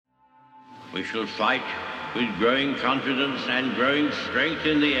We shall fight with growing confidence and growing strength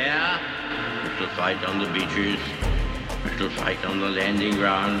in the air. We shall fight on the beaches. We shall fight on the landing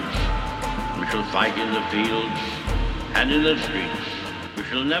grounds. We shall fight in the fields and in the streets. We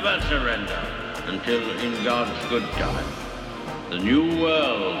shall never surrender until, in God's good time, the new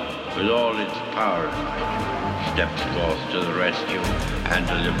world, with all its power and might, steps forth to the rescue and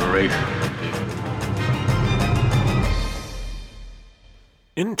the liberation of people.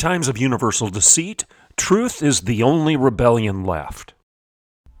 In times of universal deceit, truth is the only rebellion left.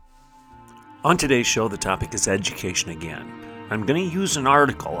 On today's show, the topic is education again. I'm going to use an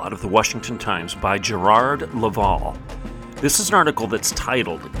article out of the Washington Times by Gerard Laval. This is an article that's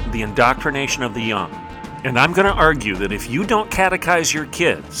titled, "The Indoctrination of the Young." And I'm going to argue that if you don't catechize your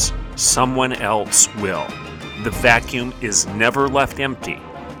kids, someone else will. The vacuum is never left empty.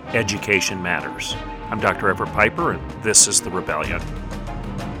 Education matters. I'm Dr. Everett Piper, and this is The Rebellion.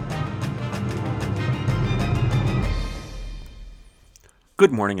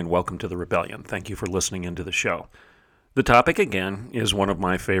 Good morning and welcome to The Rebellion. Thank you for listening into the show. The topic, again, is one of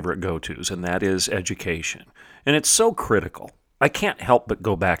my favorite go-tos, and that is education. And it's so critical. I can't help but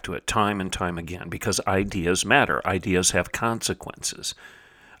go back to it time and time again because ideas matter. Ideas have consequences.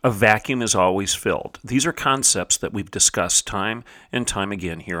 A vacuum is always filled. These are concepts that we've discussed time and time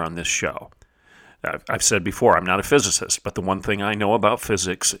again here on this show. I've said before, I'm not a physicist, but the one thing I know about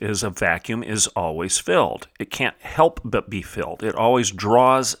physics is a vacuum is always filled. It can't help but be filled. It always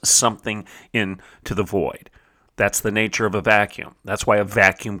draws something into the void. That's the nature of a vacuum. That's why a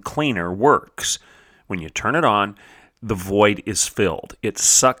vacuum cleaner works. When you turn it on, the void is filled. It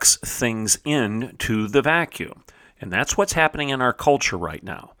sucks things into the vacuum. And that's what's happening in our culture right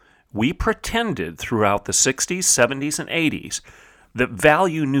now. We pretended throughout the 60s, 70s, and 80s that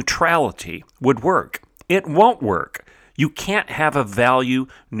value neutrality would work. It won't work. You can't have a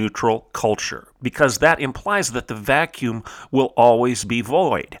value-neutral culture because that implies that the vacuum will always be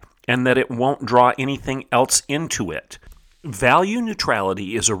void and that it won't draw anything else into it. Value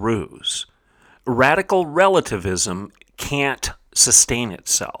neutrality is a ruse. Radical relativism can't sustain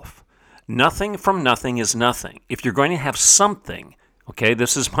itself. Nothing from nothing is nothing. If you're going to have something, okay,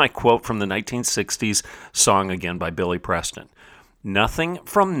 this is my quote from the 1960s song again by Billy Preston. Nothing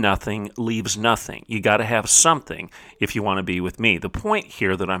from nothing leaves nothing. You got to have something if you want to be with me. The point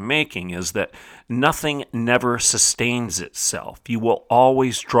here that I'm making is that nothing never sustains itself. You will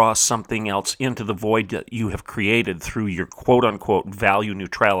always draw something else into the void that you have created through your quote-unquote value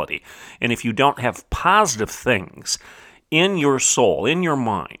neutrality. And if you don't have positive things in your soul, in your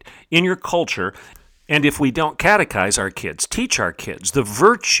mind, in your culture, and if we don't catechize our kids, teach our kids the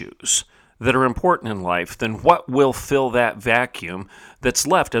virtues that are important in life, then what will fill that vacuum that's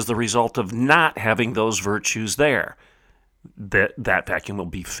left as the result of not having those virtues there? That vacuum will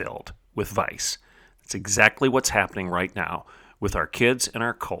be filled with vice. That's exactly what's happening right now with our kids and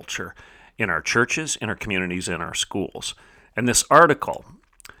our culture, in our churches, in our communities, in our schools. And this article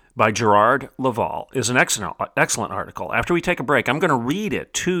by Gerard Laval is an excellent article. After we take a break, I'm going to read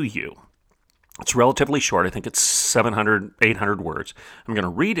it to you. It's relatively short. I think it's 700, 800 words. I'm going to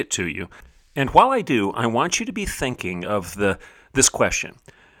read it to you. And while I do, I want you to be thinking of this question.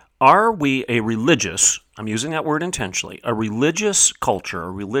 Are we a religious, I'm using that word intentionally, a religious culture,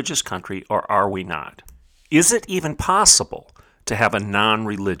 a religious country, or are we not? Is it even possible to have a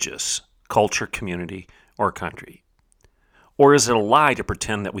non-religious culture, community, or country? Or is it a lie to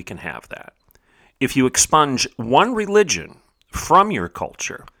pretend that we can have that? If you expunge one religion from your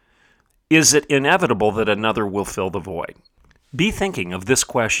culture, is it inevitable that another will fill the void? Be thinking of this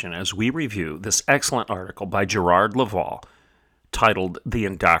question as we review this excellent article by Gerard Laval titled The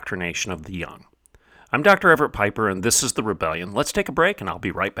Indoctrination of the Young. I'm Dr. Everett Piper, and this is The Rebellion. Let's take a break, and I'll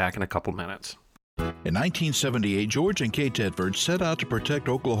be right back in a couple minutes. In 1978, George and Kay Tedford set out to protect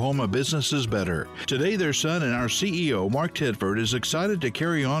Oklahoma businesses better. Today, their son and our CEO, Mark Tedford, is excited to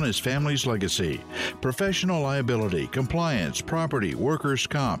carry on his family's legacy. Professional liability, compliance, property, workers'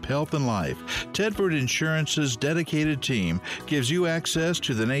 comp, health and life. Tedford Insurance's dedicated team gives you access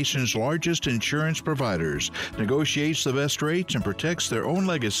to the nation's largest insurance providers, negotiates the best rates, and protects their own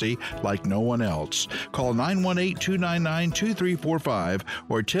legacy like no one else. Call 918-299-2345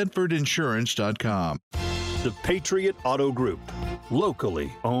 or tedfordinsurance.com. The Patriot Auto Group, locally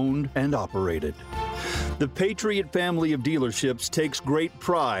owned and operated. The Patriot family of dealerships takes great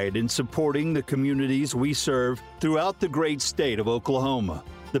pride in supporting the communities we serve throughout the great state of Oklahoma.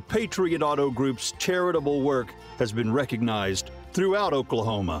 The Patriot Auto Group's charitable work has been recognized throughout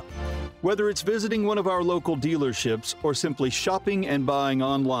Oklahoma. Whether it's visiting one of our local dealerships or simply shopping and buying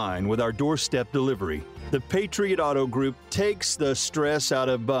online with our doorstep delivery, The Patriot Auto Group takes the stress out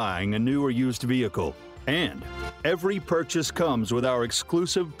of buying a new or used vehicle. And every purchase comes with our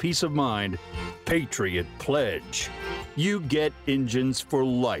exclusive peace of mind, Patriot Pledge. You get engines for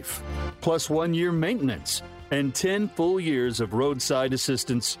life, plus 1-year maintenance, and 10 full years of roadside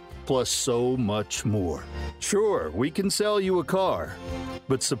assistance, plus so much more. Sure, we can sell you a car,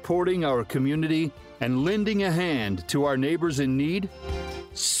 but supporting our community and lending a hand to our neighbors in need?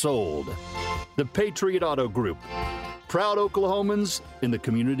 Sold. The Patriot Auto Group. Proud Oklahomans in the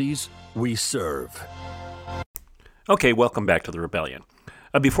communities we serve. Okay, welcome back to the Rebellion.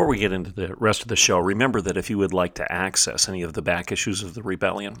 Before we get into the rest of the show, remember that if you would like to access any of the back issues of the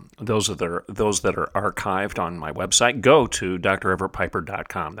Rebellion, those that are archived on my website, go to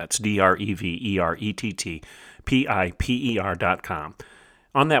dreverett.piper.com. That's dreverttpiper.com.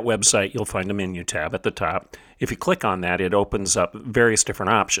 On that website, you'll find a menu tab at the top. If you click on that, it opens up various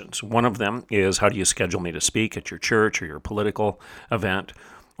different options. One of them is how do you schedule me to speak at your church or your political event,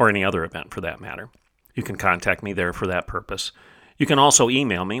 or any other event for that matter. You can contact me there for that purpose. You can also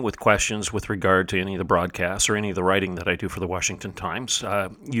email me with questions with regard to any of the broadcasts or any of the writing that I do for the Washington Times.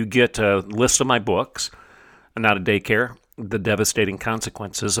 You get a list of my books. Not a Daycare, The Devastating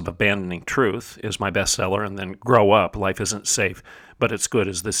Consequences of Abandoning Truth is my bestseller, and then Grow Up, Life Isn't Safe, but It's Good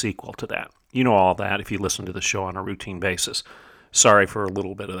is the sequel to that. You know all that if you listen to the show on a routine basis. Sorry for a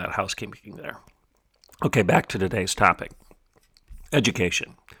little bit of that housekeeping there. Okay, back to today's topic.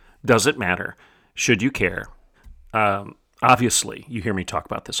 Education. Does it matter? Should you care? Obviously, you hear me talk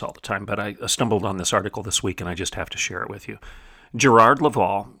about this all the time, but I stumbled on this article this week and I just have to share it with you. Gerard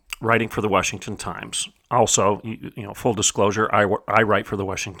Laval, writing for the Washington Times. Also, full disclosure, I write for the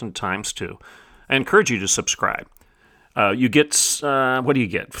Washington Times too. I encourage you to subscribe. You get, what do you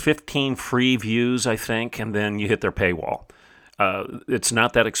get? 15 free views, I think, and then you hit their paywall. It's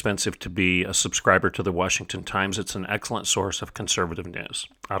not that expensive to be a subscriber to the Washington Times. It's an excellent source of conservative news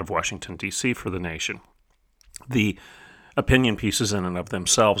out of Washington, D.C. for the nation. The opinion pieces in and of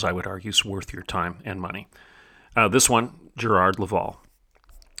themselves, I would argue, is worth your time and money. This one, Gerard Laval.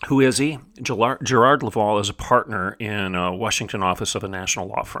 Who is he? Gerard Laval is a partner in a Washington office of a national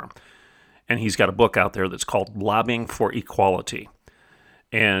law firm. And he's got a book out there that's called Lobbying for Equality.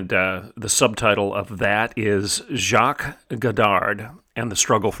 And the subtitle of that is Jacques Godard and the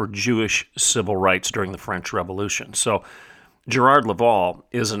Struggle for Jewish Civil Rights During the French Revolution. So Gerard Laval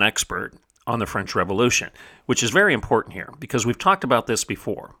is an expert on the French Revolution, which is very important here because we've talked about this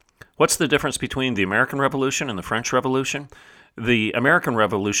before. What's the difference between the American Revolution and the French Revolution? The American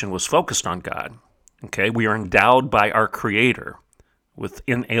Revolution was focused on God. Okay, we are endowed by our Creator with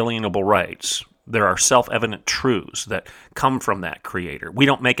inalienable rights. There are self-evident truths that come from that Creator. We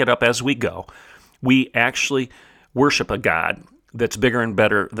don't make it up as we go. We actually worship a God that's bigger and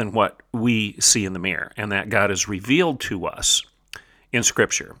better than what we see in the mirror, and that God is revealed to us in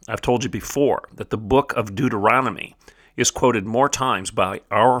Scripture. I've told you before that the book of Deuteronomy is quoted more times by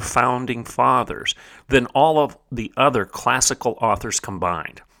our founding fathers than all of the other classical authors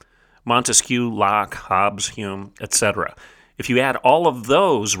combined. Montesquieu, Locke, Hobbes, Hume, etc. If you add all of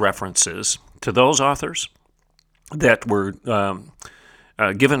those references to those authors that were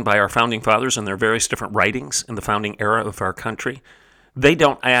given by our founding fathers in their various different writings in the founding era of our country, they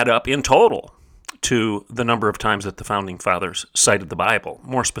don't add up in total to the number of times that the founding fathers cited the Bible,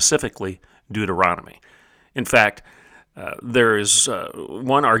 more specifically Deuteronomy. In fact, there is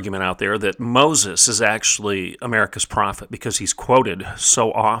one argument out there that Moses is actually America's prophet because he's quoted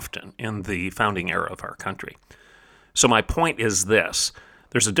so often in the founding era of our country. So my point is this.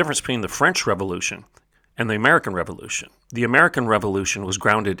 There's a difference between the French Revolution and the American Revolution. The American Revolution was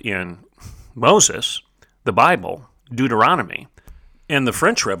grounded in Moses, the Bible, Deuteronomy, and the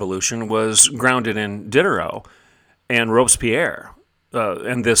French Revolution was grounded in Diderot and Robespierre.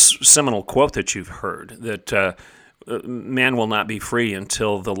 And this seminal quote that you've heard, that man will not be free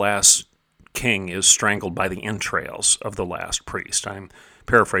until the last king is strangled by the entrails of the last priest. I'm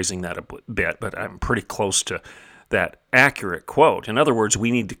paraphrasing that a bit, but I'm pretty close to that accurate quote. In other words,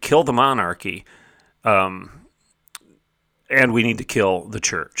 we need to kill the monarchy, and we need to kill the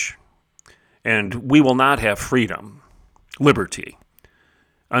church. And we will not have freedom, liberty,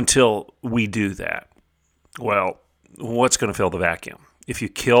 until we do that. Well, what's going to fill the vacuum? If you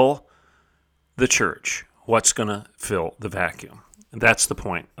kill the church, what's going to fill the vacuum? And that's the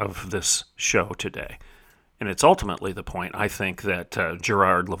point of this show today. And it's ultimately the point, I think, that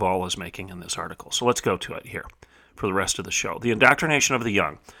Gerard Laval is making in this article. So let's go to it here for the rest of the show. The Indoctrination of the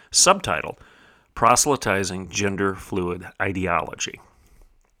Young, subtitle, Proselytizing Gender-Fluid Ideology.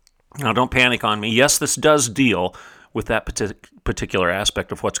 Now, don't panic on me. Yes, this does deal with that particular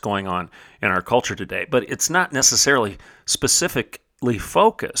aspect of what's going on in our culture today. But it's not necessarily specifically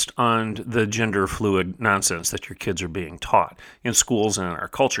focused on the gender fluid nonsense that your kids are being taught in schools and in our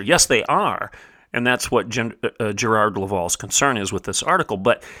culture. Yes, they are. And that's what Gerard Laval's concern is with this article.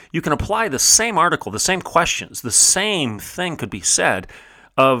 But you can apply the same article, the same questions, the same thing could be said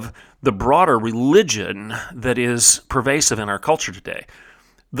of the broader religion that is pervasive in our culture today.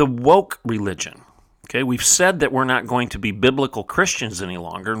 The woke religion. Okay, we've said that we're not going to be biblical Christians any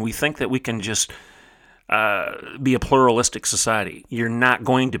longer, and we think that we can just be a pluralistic society. You're not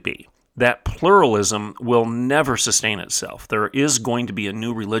going to be. That pluralism will never sustain itself. There is going to be a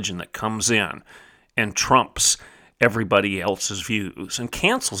new religion that comes in and trumps everybody else's views and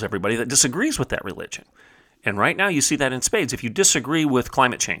cancels everybody that disagrees with that religion. And right now you see that in spades. If you disagree with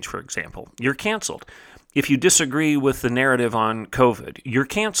climate change, for example, you're canceled. If you disagree with the narrative on COVID, you're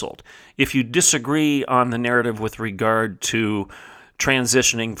canceled. If you disagree on the narrative with regard to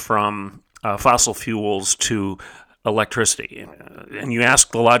transitioning from fossil fuels to electricity, and you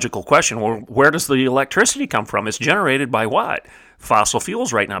ask the logical question, well, where does the electricity come from? It's generated by what? Fossil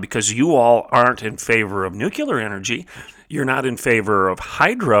fuels right now, because you all aren't in favor of nuclear energy. You're not in favor of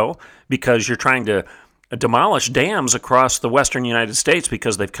hydro because you're trying to demolish dams across the western United States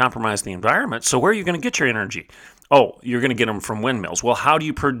because they've compromised the environment. So where are you going to get your energy? Oh, you're going to get them from windmills. Well, how do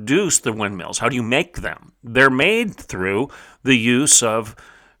you produce the windmills? How do you make them? They're made through the use of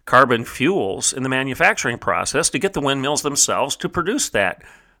carbon fuels in the manufacturing process to get the windmills themselves to produce that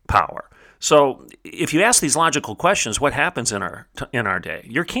power. So if you ask these logical questions, what happens in our day?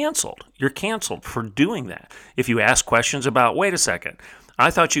 You're canceled. You're canceled for doing that. If you ask questions about, wait a second,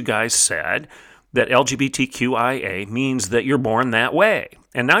 I thought you guys said that LGBTQIA means that you're born that way.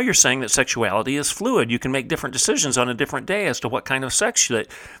 And now you're saying that sexuality is fluid. You can make different decisions on a different day as to what kind of sex that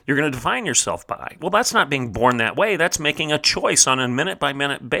you're going to define yourself by. Well, that's not being born that way. That's making a choice on a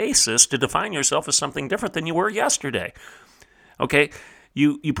minute-by-minute basis to define yourself as something different than you were yesterday. Okay?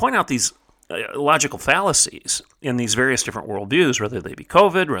 You point out these logical fallacies in these various different worldviews, whether they be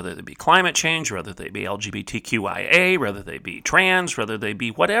COVID, whether they be climate change, whether they be LGBTQIA, whether they be trans, whether they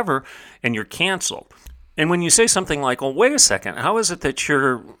be whatever, and you're canceled. And when you say something like, well, wait a second, how is it that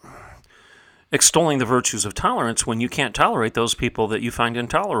you're extolling the virtues of tolerance when you can't tolerate those people that you find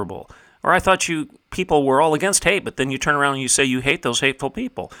intolerable? Or I thought you people were all against hate, but then you turn around and you say you hate those hateful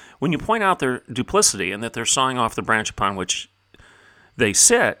people. When you point out their duplicity and that they're sawing off the branch upon which they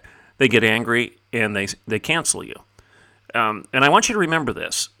sit, they get angry and they cancel you. And I want you to remember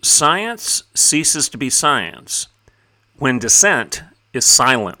this. Science ceases to be science when dissent is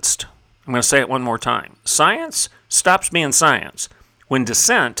silenced. I'm going to say it one more time. Science stops being science when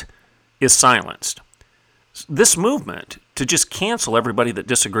dissent is silenced. This movement to just cancel everybody that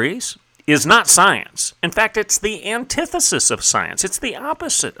disagrees is not science. In fact, it's the antithesis of science. It's the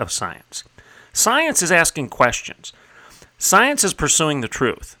opposite of science. Science is asking questions. Science is pursuing the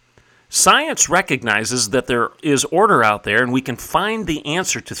truth. Science recognizes that there is order out there and we can find the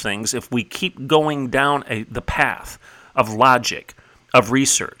answer to things if we keep going down the path of logic, of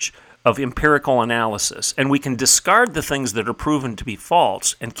research, of empirical analysis, and we can discard the things that are proven to be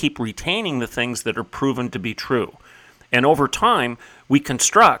false and keep retaining the things that are proven to be true. And over time, we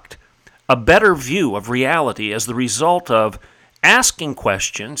construct a better view of reality as the result of asking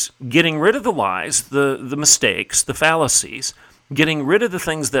questions, getting rid of the lies, the mistakes, the fallacies, getting rid of the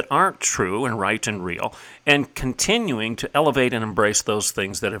things that aren't true and right and real, and continuing to elevate and embrace those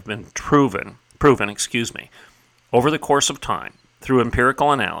things that have been proven over the course of time through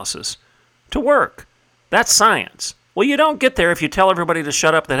empirical analysis to work. That's science. Well, you don't get there if you tell everybody to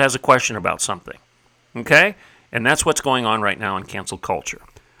shut up that has a question about something. Okay? And that's what's going on right now in cancel culture.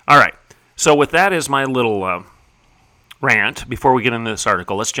 All right. So with that as my little rant, before we get into this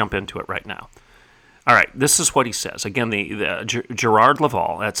article, let's jump into it right now. All right, this is what he says. Again, the Gerard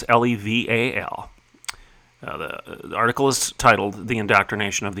Laval, that's Leval. The article is titled The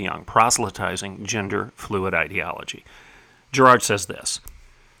Indoctrination of the Young, Proselytizing Gender Fluid Ideology. Gerard says this: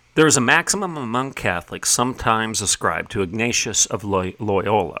 there is a maximum among Catholics sometimes ascribed to Ignatius of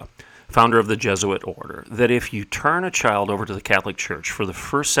Loyola, founder of the Jesuit order, that if you turn a child over to the Catholic Church for the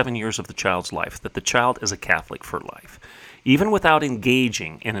first 7 years of the child's life, that the child is a Catholic for life. Even without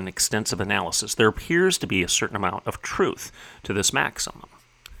engaging in an extensive analysis, there appears to be a certain amount of truth to this maxim.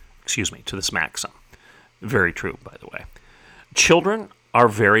 Very true, by the way. Children are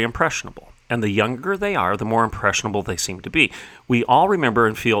very impressionable, and the younger they are, the more impressionable they seem to be. We all remember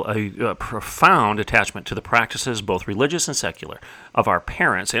and feel a profound attachment to the practices, both religious and secular, of our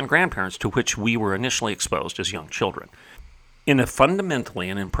parents and grandparents to which we were initially exposed as young children. In a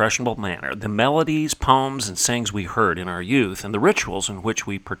fundamentally and impressionable manner, the melodies, poems, and sayings we heard in our youth and the rituals in which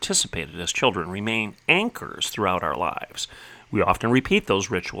we participated as children remain anchors throughout our lives. We often repeat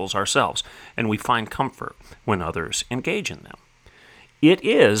those rituals ourselves, and we find comfort when others engage in them. It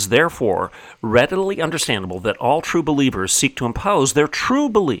is, therefore, readily understandable that all true believers seek to impose their true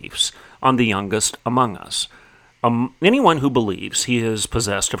beliefs on the youngest among us. Anyone who believes he is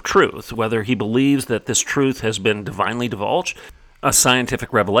possessed of truth, whether he believes that this truth has been divinely divulged, a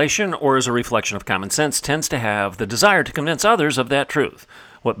scientific revelation, or is a reflection of common sense, tends to have the desire to convince others of that truth.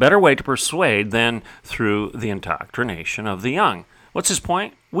 What better way to persuade than through the indoctrination of the young? What's his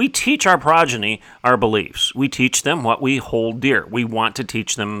point? We teach our progeny our beliefs. We teach them what we hold dear. We want to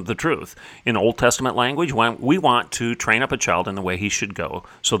teach them the truth. In Old Testament language, we want to train up a child in the way he should go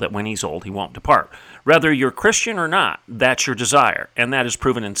so that when he's old, he won't depart. Whether you're Christian or not, that's your desire. And that is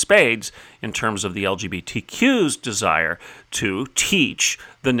proven in spades in terms of the LGBTQ's desire to teach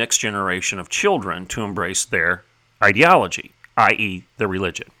the next generation of children to embrace their ideology, i.e. their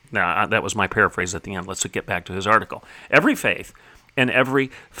religion. Now, that was my paraphrase at the end. Let's get back to his article. Every faith and every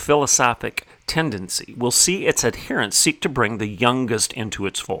philosophic tendency will see its adherents seek to bring the youngest into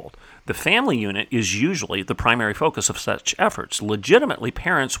its fold. The family unit is usually the primary focus of such efforts. Legitimately,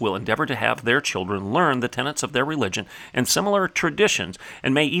 parents will endeavor to have their children learn the tenets of their religion and similar traditions,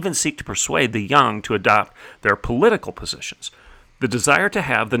 and may even seek to persuade the young to adopt their political positions. The desire to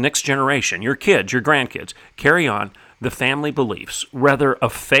have the next generation, your kids, your grandkids, carry on the family beliefs, whether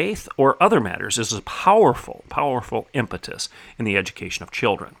of faith or other matters, is a powerful, powerful impetus in the education of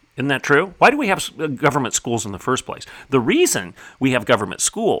children. Isn't that true? Why do we have government schools in the first place? The reason we have government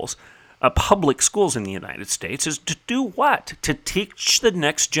schools, public schools in the United States, is to do what? To teach the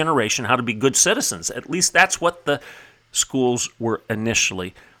next generation how to be good citizens. At least that's what the schools were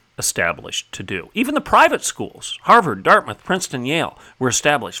initially established to do. Even the private schools, Harvard, Dartmouth, Princeton, Yale, were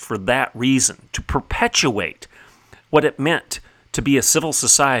established for that reason, to perpetuate what it meant to be a civil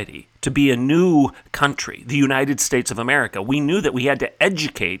society, to be a new country, the United States of America. We knew that we had to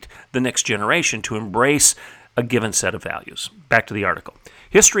educate the next generation to embrace a given set of values. Back to the article.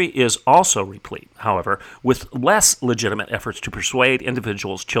 History is also replete, however, with less legitimate efforts to persuade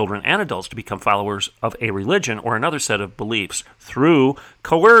individuals, children, and adults to become followers of a religion or another set of beliefs through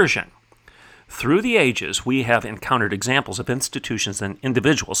coercion. Through the ages, we have encountered examples of institutions and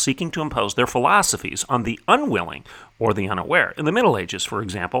individuals seeking to impose their philosophies on the unwilling or the unaware. In the Middle Ages, for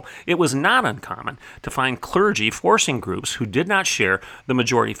example, it was not uncommon to find clergy forcing groups who did not share the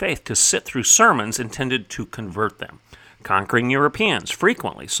majority faith to sit through sermons intended to convert them. Conquering Europeans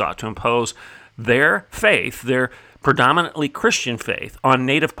frequently sought to impose their faith, their predominantly Christian faith, on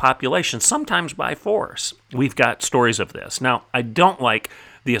native populations, sometimes by force. We've got stories of this. Now, I don't like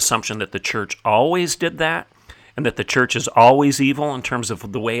the assumption that the church always did that and that the church is always evil in terms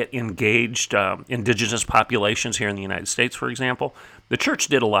of the way it engaged indigenous populations here in the United States, for example. The church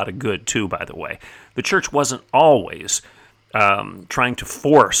did a lot of good, too, by the way. The church wasn't always trying to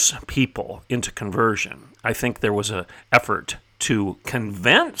force people into conversion. I think there was an effort to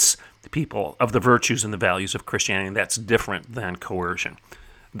convince people of the virtues and the values of Christianity, and that's different than coercion.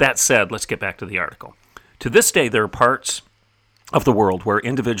 That said, let's get back to the article. To this day, there are parts of the world where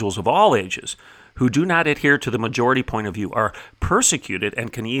individuals of all ages who do not adhere to the majority point of view are persecuted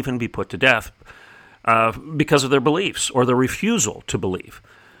and can even be put to death because of their beliefs or their refusal to believe,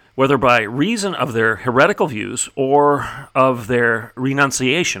 whether by reason of their heretical views or of their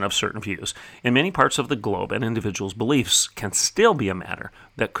renunciation of certain views. In many parts of the globe, an individual's beliefs can still be a matter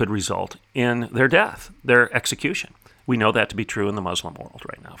that could result in their death, their execution. We know that to be true in the Muslim world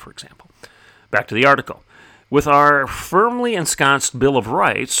right now, for example. Back to the article. With our firmly ensconced Bill of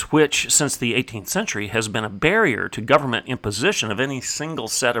Rights, which since the 18th century has been a barrier to government imposition of any single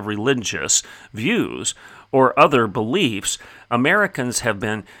set of religious views or other beliefs, Americans have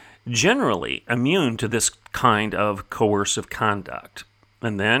been generally immune to this kind of coercive conduct.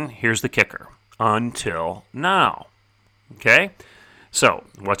 And then here's the kicker. Until now. Okay? So,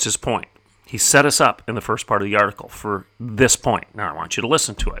 what's his point? He set us up in the first part of the article for this point. Now, I want you to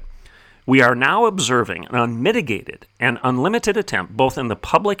listen to it. We are now observing an unmitigated and unlimited attempt, both in the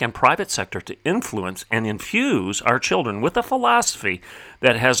public and private sector, to influence and infuse our children with a philosophy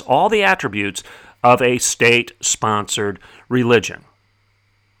that has all the attributes of a state-sponsored religion.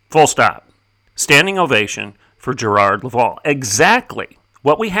 Full stop. Standing ovation for Gerard Laval. Exactly.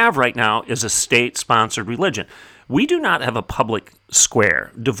 What we have right now is a state-sponsored religion. We do not have a public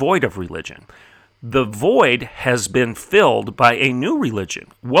square devoid of religion. The void has been filled by a new religion,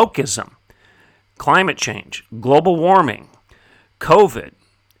 wokeism, climate change, global warming, COVID,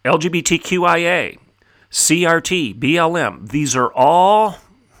 LGBTQIA, CRT, BLM, these are all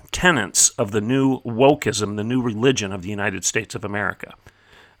tenets of the new wokeism, the new religion of the United States of America.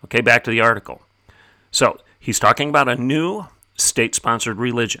 Okay, back to the article. So he's talking about a new state-sponsored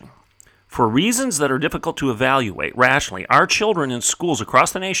religion. For reasons that are difficult to evaluate rationally, our children in schools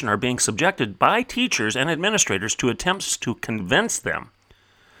across the nation are being subjected by teachers and administrators to attempts to convince them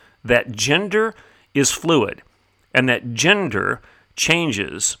that gender is fluid and that gender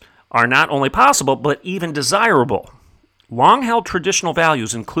changes are not only possible but even desirable. Long-held traditional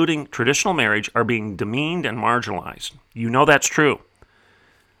values, including traditional marriage, are being demeaned and marginalized. You know that's true.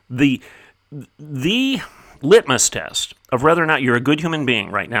 The litmus test of whether or not you're a good human being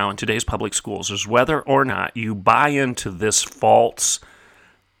right now in today's public schools is whether or not you buy into this false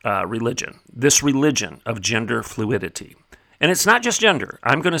religion, this religion of gender fluidity. And it's not just gender.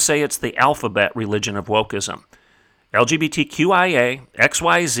 I'm going to say it's the alphabet religion of wokeism. LGBTQIA,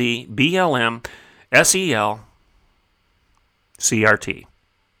 XYZ, BLM, SEL, CRT.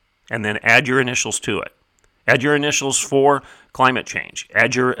 And then add your initials to it. Add your initials for climate change.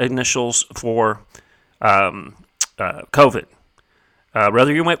 Add your initials for COVID.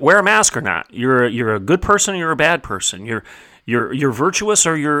 Whether you might wear a mask or not, you're a good person or you're a bad person. You're virtuous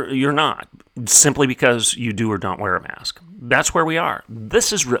or you're not, simply because you do or don't wear a mask. That's where we are.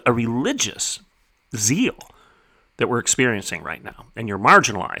 This is a religious zeal that we're experiencing right now, and you're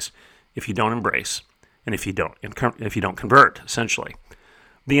marginalized if you don't embrace and if you don't convert. Essentially,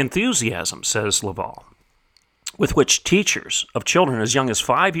 the enthusiasm, says Laval, with which teachers of children as young as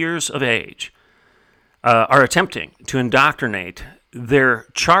 5 years of age are attempting to indoctrinate their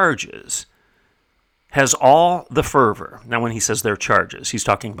charges has all the fervor. Now, when he says their charges, he's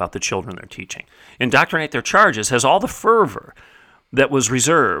talking about the children they're teaching. Indoctrinate their charges has all the fervor that was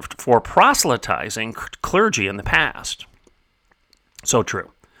reserved for proselytizing clergy in the past. So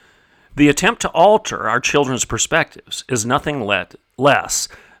true. The attempt to alter our children's perspectives is nothing less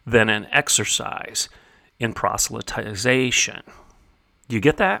than an exercise in proselytization. You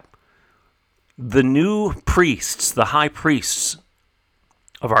get that? The new priests, the high priests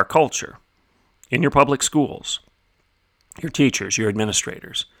of our culture, in your public schools, your teachers, your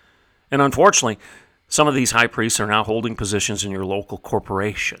administrators, and unfortunately, some of these high priests are now holding positions in your local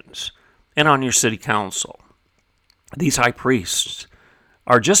corporations and on your city council. These high priests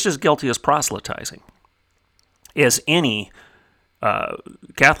are just as guilty as proselytizing as any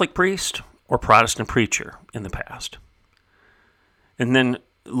Catholic priest or Protestant preacher in the past. And then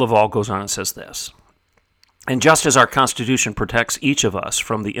Laval goes on and says this: and just as our Constitution protects each of us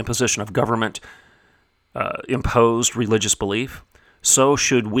from the imposition of government-imposed religious belief, so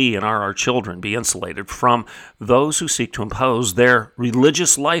should we and our children be insulated from those who seek to impose their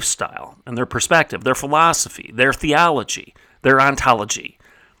religious lifestyle and their perspective, their philosophy, their theology, their ontology,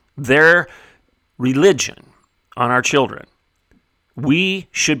 their religion on our children. We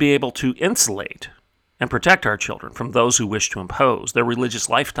should be able to insulate and protect our children from those who wish to impose their religious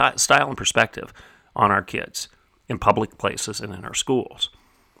lifestyle and perspective on our kids in public places and in our schools.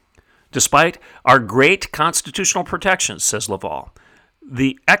 Despite our great constitutional protections, says Laval,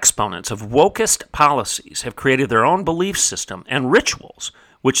 the exponents of wokist policies have created their own belief system and rituals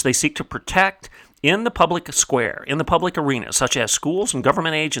which they seek to protect in the public square, in the public arena, such as schools and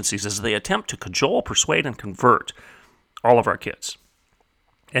government agencies, as they attempt to cajole, persuade, and convert all of our kids.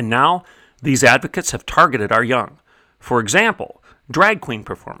 And now these advocates have targeted our young. For example, drag queen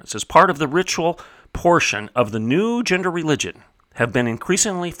performance as part of the ritual portion of the new gender religion have been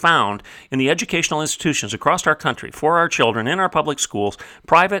increasingly found in the educational institutions across our country for our children in our public schools,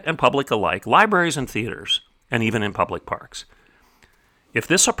 private and public alike, libraries and theaters, and even in public parks. If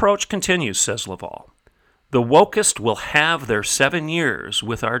this approach continues, says Laval, the wokist will have their 7 years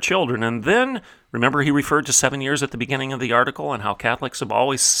with our children, and then, remember he referred to 7 years at the beginning of the article and how Catholics have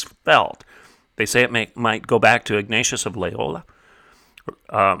always felt, they say it might go back to Ignatius of Loyola,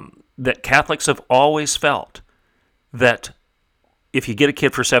 that Catholics have always felt that if you get a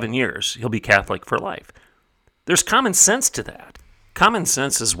kid for 7 years, he'll be Catholic for life. There's common sense to that. Common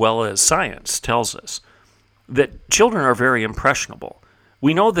sense, as well as science, tells us that children are very impressionable.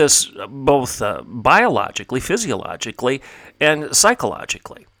 We know this both biologically, physiologically, and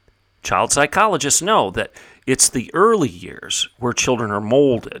psychologically. Child psychologists know that it's the early years where children are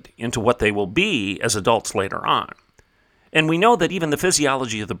molded into what they will be as adults later on. And we know that even the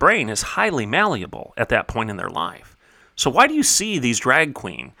physiology of the brain is highly malleable at that point in their life. So why do you see these drag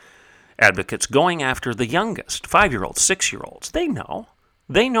queen advocates going after the youngest, 5-year-olds, 6-year-olds? They know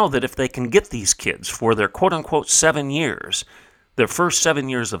that if they can get these kids for their quote-unquote 7 years, their first 7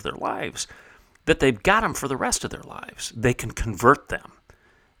 years of their lives, that they've got them for the rest of their lives. They can convert them.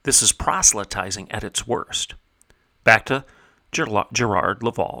 This is proselytizing at its worst. Back to Gerard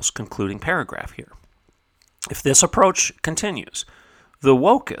Laval's concluding paragraph here. If this approach continues, the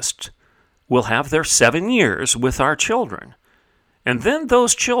wokists will have their 7 years with our children, and then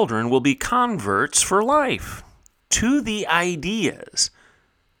those children will be converts for life to the ideas.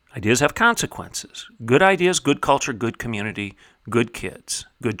 Ideas have consequences. Good ideas, good culture, good community, good kids,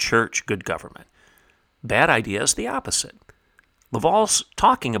 good church, good government. Bad ideas, the opposite. Laval's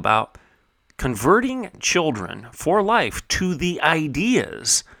talking about converting children for life to the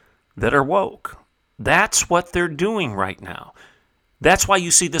ideas that are woke. That's what they're doing right now. That's why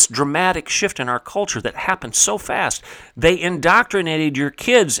you see this dramatic shift in our culture that happened so fast. They indoctrinated your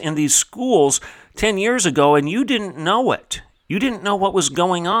kids in these schools 10 years ago, and you didn't know it. You didn't know what was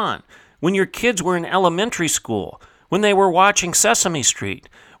going on. When your kids were in elementary school, when they were watching Sesame Street,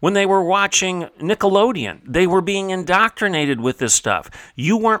 when they were watching Nickelodeon, they were being indoctrinated with this stuff.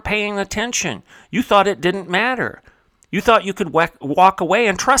 You weren't paying attention. You thought it didn't matter. You thought you could walk away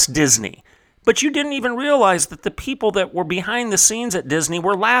and trust Disney. But you didn't even realize that the people that were behind the scenes at Disney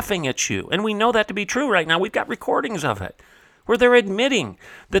were laughing at you. And we know that to be true right now. We've got recordings of it where they're admitting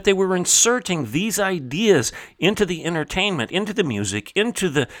that they were inserting these ideas into the entertainment, into the music, into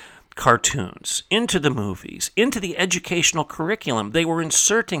the cartoons, into the movies, into the educational curriculum. They were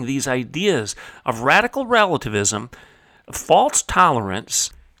inserting these ideas of radical relativism, false tolerance,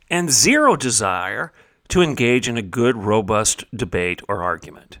 and zero desire to engage in a good, robust debate or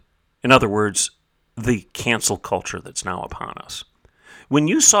argument. In other words, the cancel culture that's now upon us. When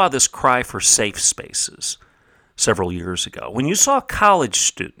you saw this cry for safe spaces several years ago, when you saw college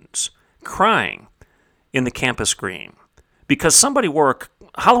students crying in the campus green because somebody wore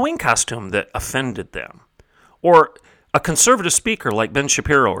a Halloween costume that offended them, or a conservative speaker like Ben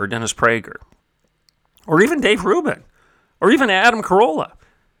Shapiro or Dennis Prager, or even Dave Rubin, or even Adam Carolla,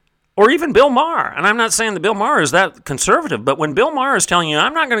 or even Bill Maher. And I'm not saying that Bill Maher is that conservative, but when Bill Maher is telling you,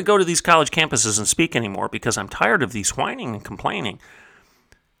 I'm not going to go to these college campuses and speak anymore because I'm tired of these whining and complaining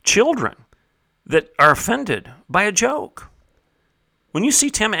children that are offended by a joke. When you see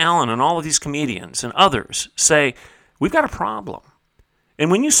Tim Allen and all of these comedians and others say, we've got a problem. And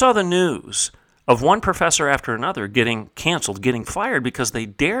when you saw the news of one professor after another getting canceled, getting fired because they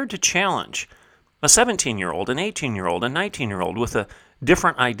dared to challenge a 17-year-old, an 18-year-old, a 19-year-old with a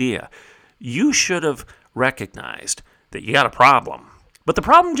different idea, you should have recognized that you got a problem. But the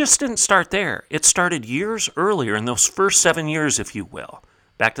problem just didn't start there. It started years earlier, in those first 7 years, if you will.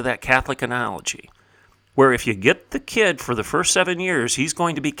 Back to that Catholic analogy, where if you get the kid for the first 7 years, he's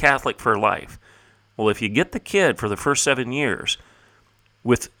going to be Catholic for life. Well, if you get the kid for the first 7 years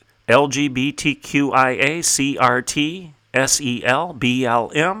with LGBTQIA, CRT, SEL,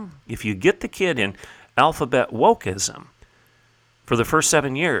 BLM, if you get the kid in alphabet wokeism for the first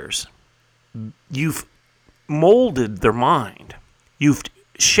 7 years, you've molded their mind. You've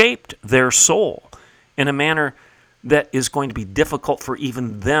shaped their soul in a manner that is going to be difficult for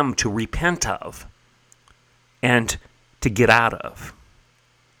even them to repent of and to get out of.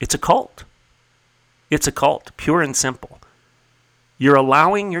 It's a cult. It's a cult, pure and simple. You're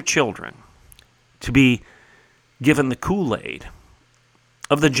allowing your children to be given the Kool-Aid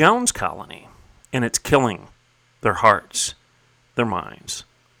of the Jones colony, and it's killing their hearts, their minds,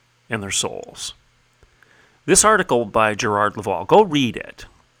 and their souls. This article by Gerard Laval, go read it.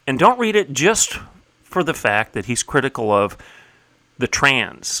 And don't read it just for the fact that he's critical of the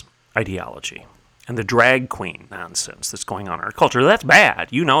trans ideology and the drag queen nonsense that's going on in our culture. That's bad.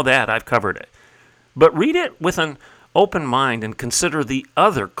 You know that. I've covered it. But read it with an open mind and consider the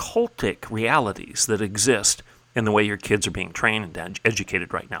other cultic realities that exist in the way your kids are being trained and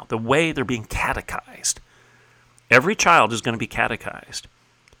educated right now, the way they're being catechized. Every child is going to be catechized.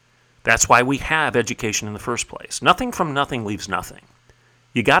 That's why we have education in the first place. Nothing from nothing leaves nothing.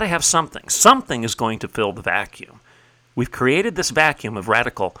 You got to have something. Something is going to fill the vacuum. We've created this vacuum of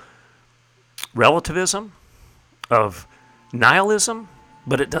radical relativism, of nihilism,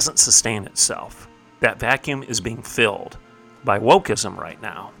 but it doesn't sustain itself. That vacuum is being filled by wokeism right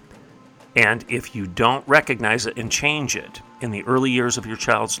now. And if you don't recognize it and change it in the early years of your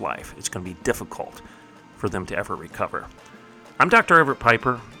child's life, it's going to be difficult for them to ever recover. I'm Dr. Everett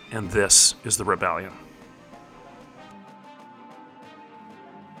Piper, and this is The Rebellion.